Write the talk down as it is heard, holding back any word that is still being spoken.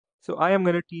So I am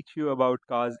going to teach you about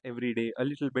cars every day a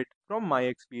little bit from my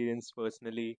experience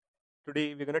personally.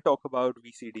 Today we're going to talk about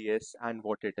VCDS and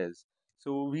what it is.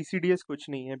 So VCDS कुछ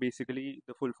नहीं है, basically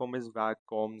the full form is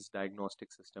Comms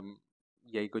Diagnostic System.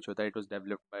 यही कुछ होता है. It was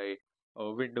developed by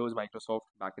Windows, Microsoft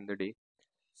back in the day.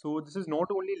 So this is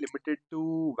not only limited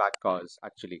to VAC cars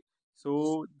actually.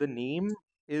 So the name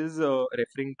is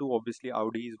referring to obviously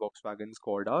Audis, Volkswagens,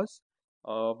 Skodas,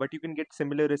 but you can get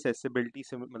similar accessibility,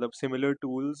 मतलब similar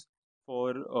tools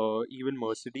for even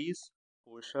Mercedes,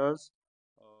 Porsches,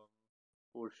 uh,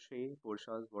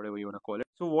 Porsches, whatever you want to call it.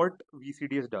 So what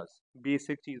VCDS does?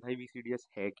 Basic चीज़ भाई VCDS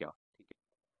है क्या? ठीक है.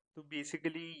 तो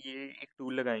basically ये एक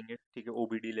tool लगाएंगे, ठीक है,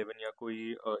 OBD11 या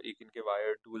कोई एक इनके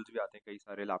वायर टूल्स भी आते हैं कई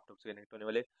सारे लैपटॉप से कनेक्ट होने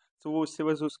वाले. सो वो उससे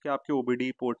बस उसके आपके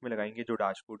OBD पोर्ट में लगाएंगे जो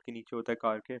डैशबोर्ड के नीचे होता है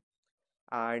कार के.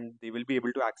 And they will be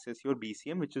able to access your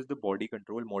BCM, which is the body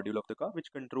control module of the car, which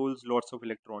controls lots of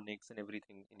electronics and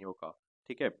everything in your car.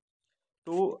 ठीक है.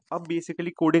 तो अब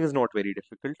basically coding is not very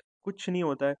difficult, कुछ नहीं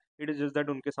होता है. It is just that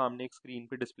उनके सामने एक स्क्रीन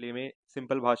पे डिस्प्ले में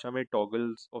सिंपल भाषा में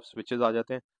टॉगल्स ऑफ स्विचेस आ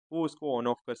जाते हैं. वो उसको ऑन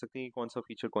ऑफ कर सकते हैं कि कौन सा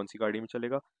फीचर कौन सी गाड़ी में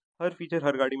चलेगा. हर फीचर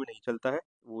हर गाड़ी में नहीं चलता है,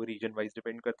 वो रीजन वाइज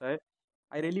डिपेंड करता है.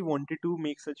 I really wanted to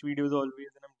make such videos always,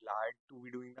 and I'm glad to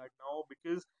be doing that now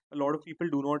because a lot of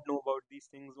people do not know about these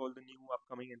things. All the new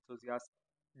upcoming enthusiasts,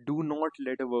 do not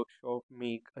let a workshop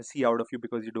make a C out of you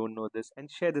because you don't know this,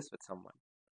 and share this with someone.